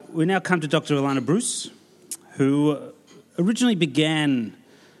We now come to Dr. Alana Bruce, who originally began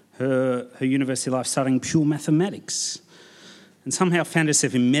her university life studying pure mathematics and somehow found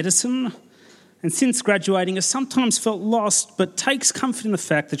herself in medicine, and since graduating has sometimes felt lost but takes comfort in the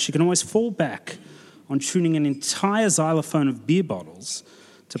fact that she can always fall back on tuning an entire xylophone of beer bottles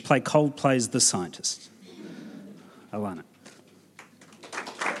to play Coldplay's The Scientist. Alana.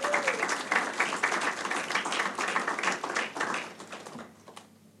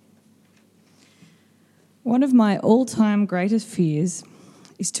 One of my all-time greatest fears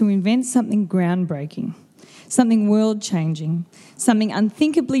is to invent something groundbreaking, something world-changing, something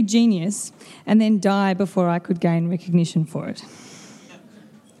unthinkably genius, and then die before I could gain recognition for it.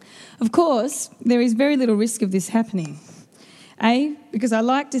 Of course, there is very little risk of this happening. A, because I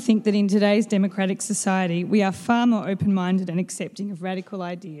like to think that in today's democratic society, we are far more open-minded and accepting of radical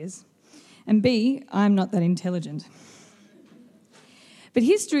ideas. And B, I'm not that intelligent. But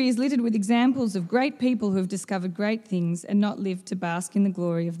history is littered with examples of great people who have discovered great things and not lived to bask in the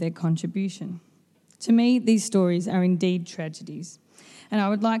glory of their contribution. To me, these stories are indeed tragedies. And I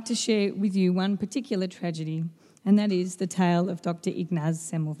would like to share with you one particular tragedy, and that is the tale of Dr. Ignaz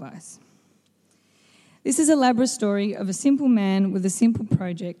Semmelweis. This is a laboratory of a simple man with a simple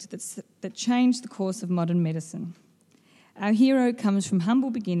project that changed the course of modern medicine. Our hero comes from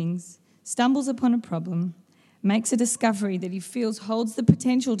humble beginnings, stumbles upon a problem, makes a discovery that he feels holds the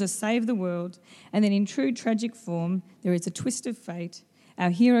potential to save the world, and then in true tragic form, there is a twist of fate. Our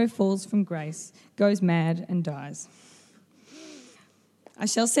hero falls from grace, goes mad and dies. I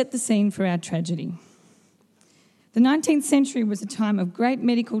shall set the scene for our tragedy. The 19th century was a time of great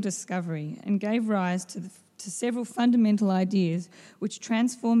medical discovery and gave rise to several fundamental ideas which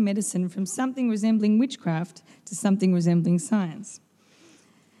transformed medicine from something resembling witchcraft to something resembling science.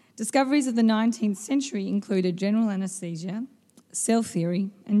 Discoveries of the 19th century included general anaesthesia, cell theory,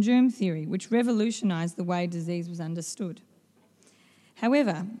 and germ theory, which revolutionised the way disease was understood.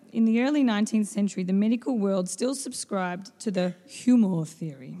 However, in the early 19th century, the medical world still subscribed to the humour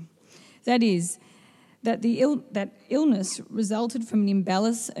theory. That is, that illness resulted from an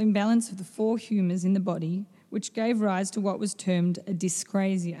imbalance of the four humours in the body, which gave rise to what was termed a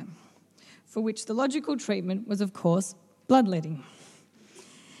dyscrasia, for which the logical treatment was, of course, bloodletting.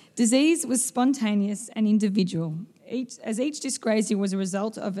 Disease was spontaneous and individual, as each dyscrasia was a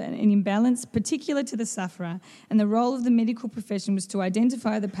result of an imbalance particular to the sufferer, and the role of the medical profession was to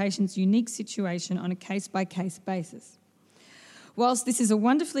identify the patient's unique situation on a case-by-case basis. Whilst this is a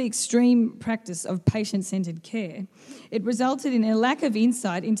wonderfully extreme practice of patient-centred care, it resulted in a lack of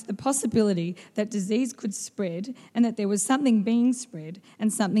insight into the possibility that disease could spread and that there was something being spread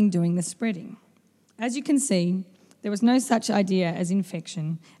and something doing the spreading. As you can see, there was no such idea as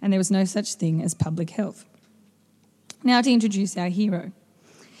infection, and there was no such thing as public health. Now to introduce our hero.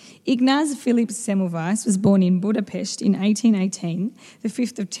 Ignaz Philipp Semmelweis was born in Budapest in 1818, the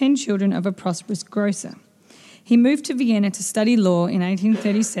fifth of 10 children of a prosperous grocer. He moved to Vienna to study law in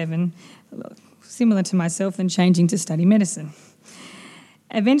 1837, similar to myself, and changing to study medicine,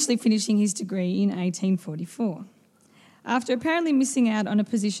 eventually finishing his degree in 1844. After apparently missing out on a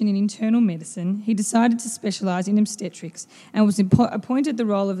position in internal medicine, he decided to specialise in obstetrics and was appointed the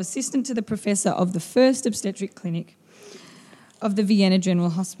role of assistant to the professor of the first obstetric clinic of the Vienna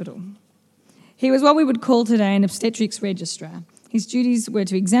General Hospital. He was what we would call today an obstetrics registrar. His duties were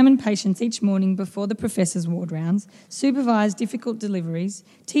to examine patients each morning before the professor's ward rounds, supervise difficult deliveries,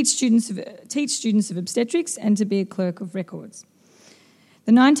 teach students of obstetrics, and to be a clerk of records.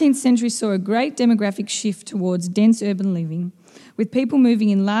 The 19th century saw a great demographic shift towards dense urban living, with people moving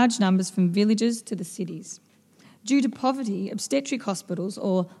in large numbers from villages to the cities. Due to poverty, obstetric hospitals,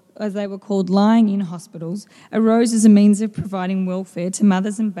 or as they were called lying-in hospitals, arose as a means of providing welfare to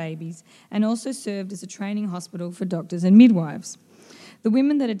mothers and babies, and also served as a training hospital for doctors and midwives. The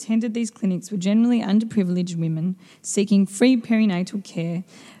women that attended these clinics were generally underprivileged women seeking free perinatal care,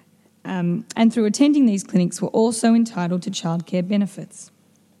 and through attending these clinics were also entitled to childcare benefits.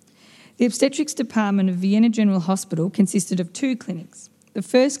 The obstetrics department of Vienna General Hospital consisted of two clinics. The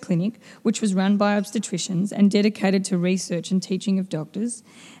first clinic, which was run by obstetricians and dedicated to research and teaching of doctors,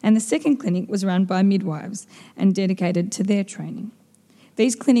 and the second clinic was run by midwives and dedicated to their training.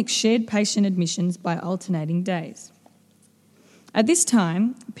 These clinics shared patient admissions by alternating days. At this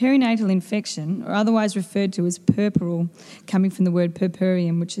time, perinatal infection, or otherwise referred to as puerperal, coming from the word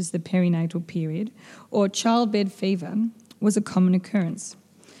puerperium, which is the perinatal period, or childbed fever, was a common occurrence.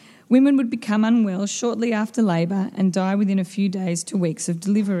 Women would become unwell shortly after labour and die within a few days to weeks of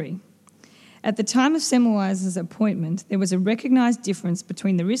delivery. At the time of Semmelweis' appointment, there was a recognised difference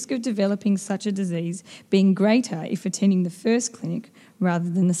between the risk of developing such a disease being greater if attending the first clinic rather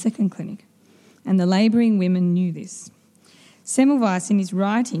than the second clinic, and the labouring women knew this. Semmelweis, in his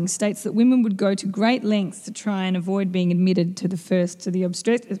writing, states that women would go to great lengths to try and avoid being admitted to the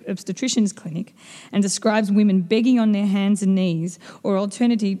obstetrician's clinic, and describes women begging on their hands and knees, or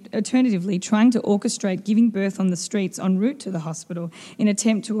alternatively trying to orchestrate giving birth on the streets en route to the hospital in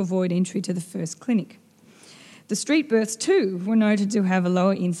attempt to avoid entry to the first clinic. The street births too were noted to have a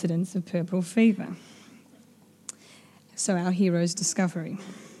lower incidence of puerperal fever. So our hero's discovery.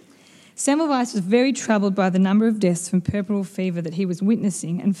 Semmelweis was very troubled by the number of deaths from puerperal fever that he was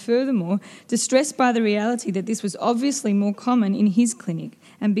witnessing, and furthermore, distressed by the reality that this was obviously more common in his clinic,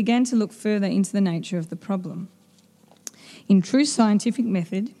 and began to look further into the nature of the problem. In true scientific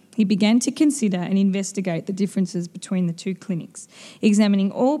method, he began to consider and investigate the differences between the two clinics,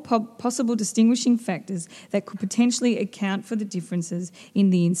 examining all possible distinguishing factors that could potentially account for the differences in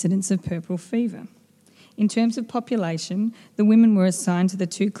the incidence of puerperal fever. In terms of population, the women were assigned to the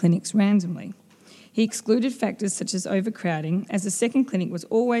two clinics randomly. He excluded factors such as overcrowding, as the second clinic was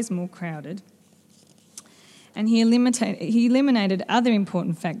always more crowded, and he eliminated other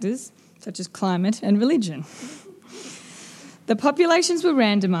important factors such as climate and religion. The populations were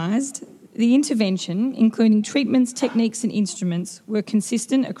randomised. The intervention, including treatments, techniques and instruments, were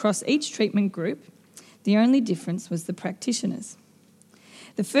consistent across each treatment group. The only difference was the practitioners.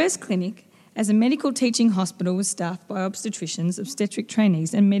 The first clinic, as a medical teaching hospital, was staffed by obstetricians, obstetric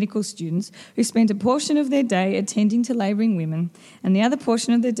trainees and medical students who spent a portion of their day attending to labouring women and the other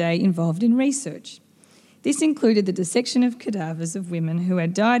portion of their day involved in research. This included the dissection of cadavers of women who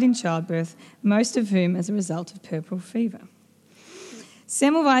had died in childbirth, most of whom as a result of puerperal fever.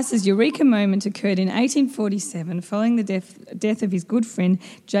 Semmelweis' eureka moment occurred in 1847 following the death of his good friend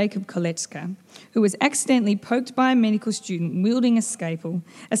Jacob Koletzka, who was accidentally poked by a medical student wielding a scalpel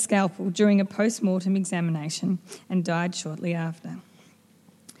during a post-mortem examination and died shortly after.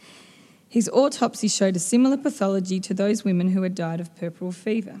 His autopsy showed a similar pathology to those women who had died of puerperal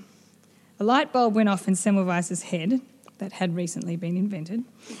fever. A light bulb went off in Semmelweis' head, that had recently been invented,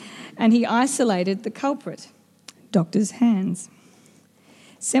 and he isolated the culprit, doctor's hands.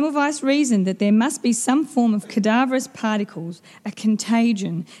 Semmelweis reasoned that there must be some form of cadaverous particles, a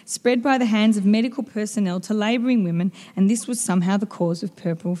contagion, spread by the hands of medical personnel to labouring women, and this was somehow the cause of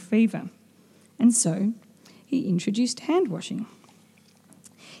puerperal fever. And so he introduced hand washing.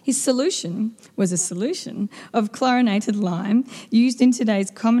 His solution was a solution of chlorinated lime used in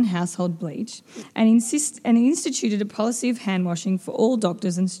today's common household bleach, and instituted a policy of hand washing for all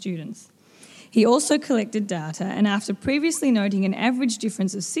doctors and students. He also collected data, and after previously noting an average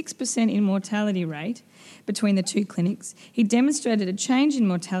difference of 6% in mortality rate between the two clinics, he demonstrated a change in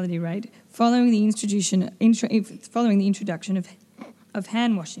mortality rate following the introduction of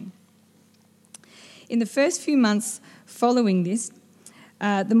hand washing. In the first few months following this,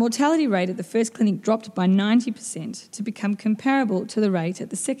 the mortality rate at the first clinic dropped by 90% to become comparable to the rate at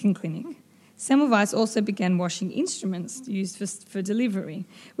the second clinic. Semmelweis also began washing instruments used for delivery,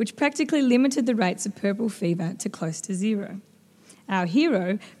 which practically limited the rates of puerperal fever to close to zero. Our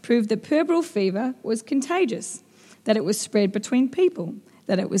hero proved that puerperal fever was contagious, that it was spread between people,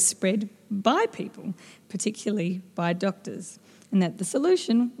 that it was spread by people, particularly by doctors, and that the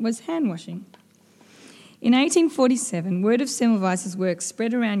solution was hand washing. In 1847, word of Semmelweis' work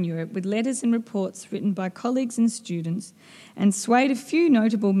spread around Europe with letters and reports written by colleagues and students, and swayed a few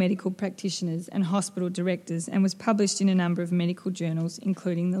notable medical practitioners and hospital directors, and was published in a number of medical journals,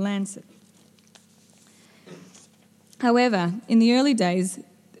 including The Lancet. However, in the early days,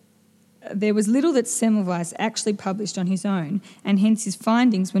 there was little that Semmelweis actually published on his own, and hence his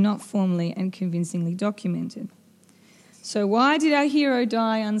findings were not formally and convincingly documented. So why did our hero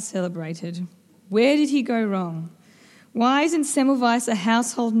die uncelebrated? Where did he go wrong? Why isn't Semmelweis a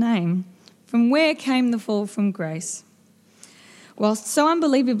household name? From where came the fall from grace? Whilst so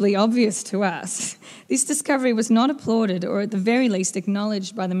unbelievably obvious to us, this discovery was not applauded, or at the very least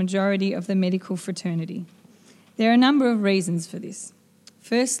acknowledged by the majority of the medical fraternity. There are a number of reasons for this.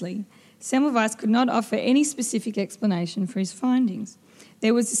 Firstly, Semmelweis could not offer any specific explanation for his findings.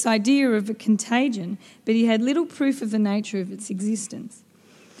 There was this idea of a contagion, but he had little proof of the nature of its existence.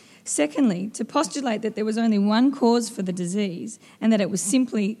 Secondly, to postulate that there was only one cause for the disease and that it was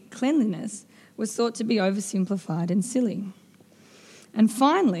simply cleanliness was thought to be oversimplified and silly. And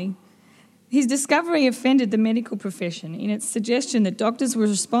finally, his discovery offended the medical profession in its suggestion that doctors were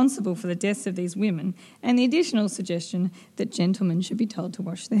responsible for the deaths of these women, and the additional suggestion that gentlemen should be told to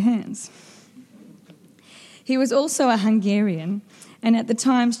wash their hands. He was also a Hungarian, and at the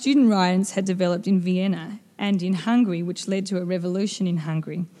time student riots had developed in Vienna and in Hungary, which led to a revolution in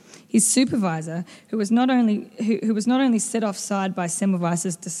Hungary. His supervisor, who was not only set offside by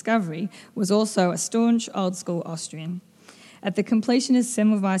Semmelweis's discovery, was also a staunch old-school Austrian. At the completion of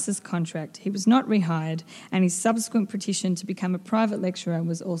Semmelweis's contract, he was not rehired, and his subsequent petition to become a private lecturer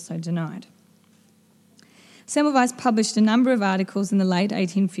was also denied. Semmelweis published a number of articles in the late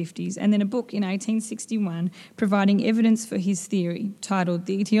 1850s and then a book in 1861 providing evidence for his theory, titled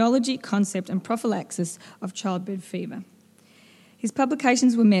The Etiology, Concept and Prophylaxis of Childbed Fever. His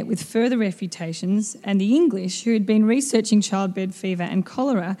publications were met with further refutations, and the English, who had been researching childbed fever and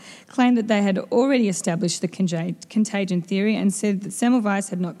cholera, claimed that they had already established the contagion theory and said that Semmelweis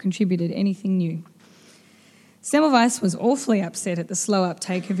had not contributed anything new. Semmelweis was awfully upset at the slow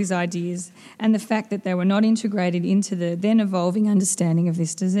uptake of his ideas and the fact that they were not integrated into the then evolving understanding of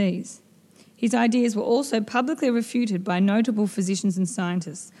this disease. His ideas were also publicly refuted by notable physicians and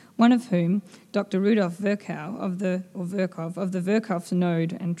scientists, one of whom, Dr. Rudolf Virchow of the Virchow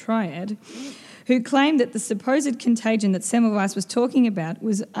node and triad, who claimed that the supposed contagion that Semmelweis was talking about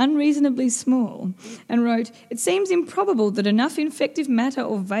was unreasonably small, and wrote, "It seems improbable that enough infective matter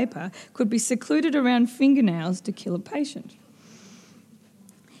or vapour could be secluded around fingernails to kill a patient."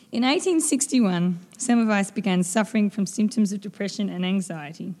 In 1861, Semmelweis began suffering from symptoms of depression and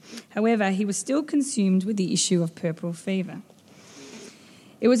anxiety. However, he was still consumed with the issue of puerperal fever.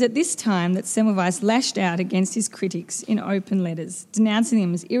 It was at this time that Semmelweis lashed out against his critics in open letters, denouncing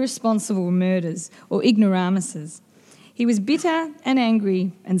them as irresponsible murders or ignoramuses. He was bitter and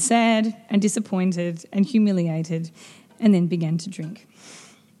angry and sad and disappointed and humiliated, and then began to drink.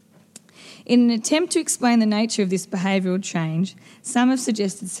 In an attempt to explain the nature of this behavioural change, some have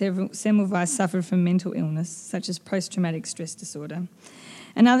suggested Semmelweis suffered from mental illness, such as post-traumatic stress disorder,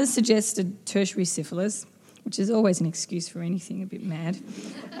 and others suggested tertiary syphilis, which is always an excuse for anything a bit mad,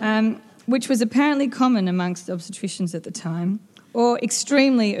 which was apparently common amongst obstetricians at the time, or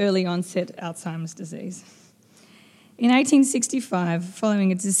extremely early onset Alzheimer's disease. In 1865,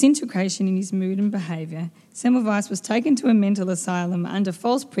 following a disintegration in his mood and behaviour, Semmelweis was taken to a mental asylum under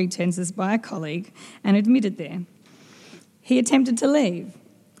false pretences by a colleague and admitted there. He attempted to leave.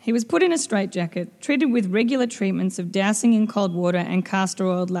 He was put in a straitjacket, treated with regular treatments of dousing in cold water and castor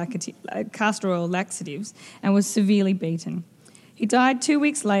oil laxatives, and was severely beaten. He died 2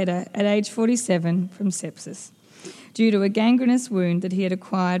 weeks later, at age 47, from sepsis, due to a gangrenous wound that he had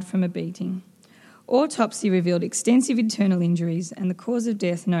acquired from a beating. Autopsy revealed extensive internal injuries and the cause of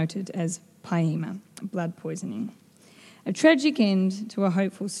death noted as pyema, blood poisoning. A tragic end to a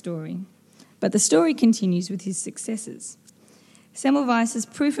hopeful story. But the story continues with his successors. Semmelweis's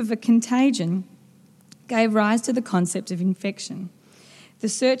proof of a contagion gave rise to the concept of infection. The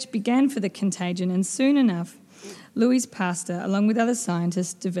search began for the contagion, and soon enough, Louis Pasteur, along with other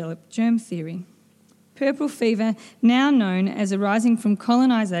scientists, developed germ theory. Puerperal fever, now known as arising from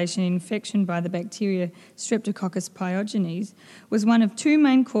colonisation and infection by the bacteria Streptococcus pyogenes, was one of two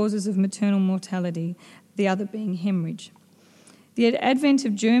main causes of maternal mortality, the other being hemorrhage. The advent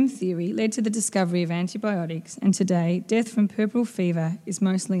of germ theory led to the discovery of antibiotics, and today death from puerperal fever is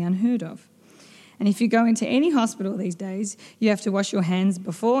mostly unheard of. And if you go into any hospital these days, you have to wash your hands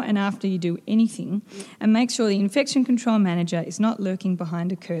before and after you do anything, and make sure the infection control manager is not lurking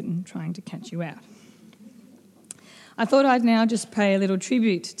behind a curtain trying to catch you out. I thought I'd now just pay a little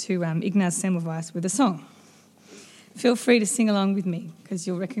tribute to Ignaz Semmelweis with a song. Feel free to sing along with me, because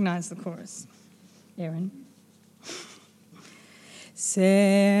you'll recognise the chorus. Aaron.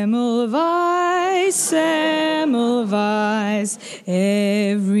 Semmelweis, Semmelweis,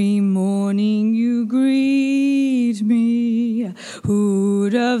 every morning you greet me.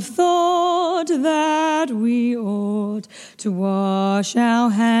 Who'd have thought that we ought to wash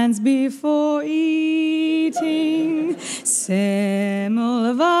our hands before eating?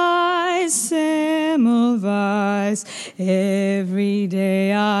 Semmelweis, Semmelweis, every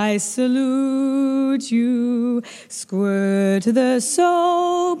day I salute you. Squirt the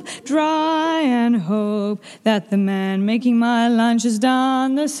soap, dry and hope that the man making my lunch has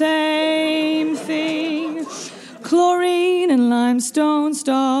done the same thing. Chlorine and limestone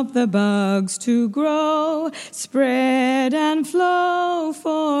stop the bugs to grow, spread and flow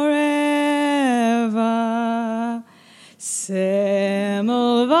forever.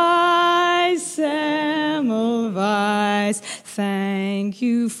 Semmelweis, Semmelweis, thank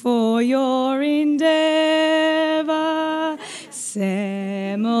you for your endeavour.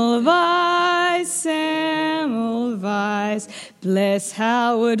 Semmelweis, Semmelweis, bless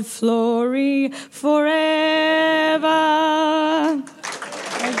Howard Florey forever.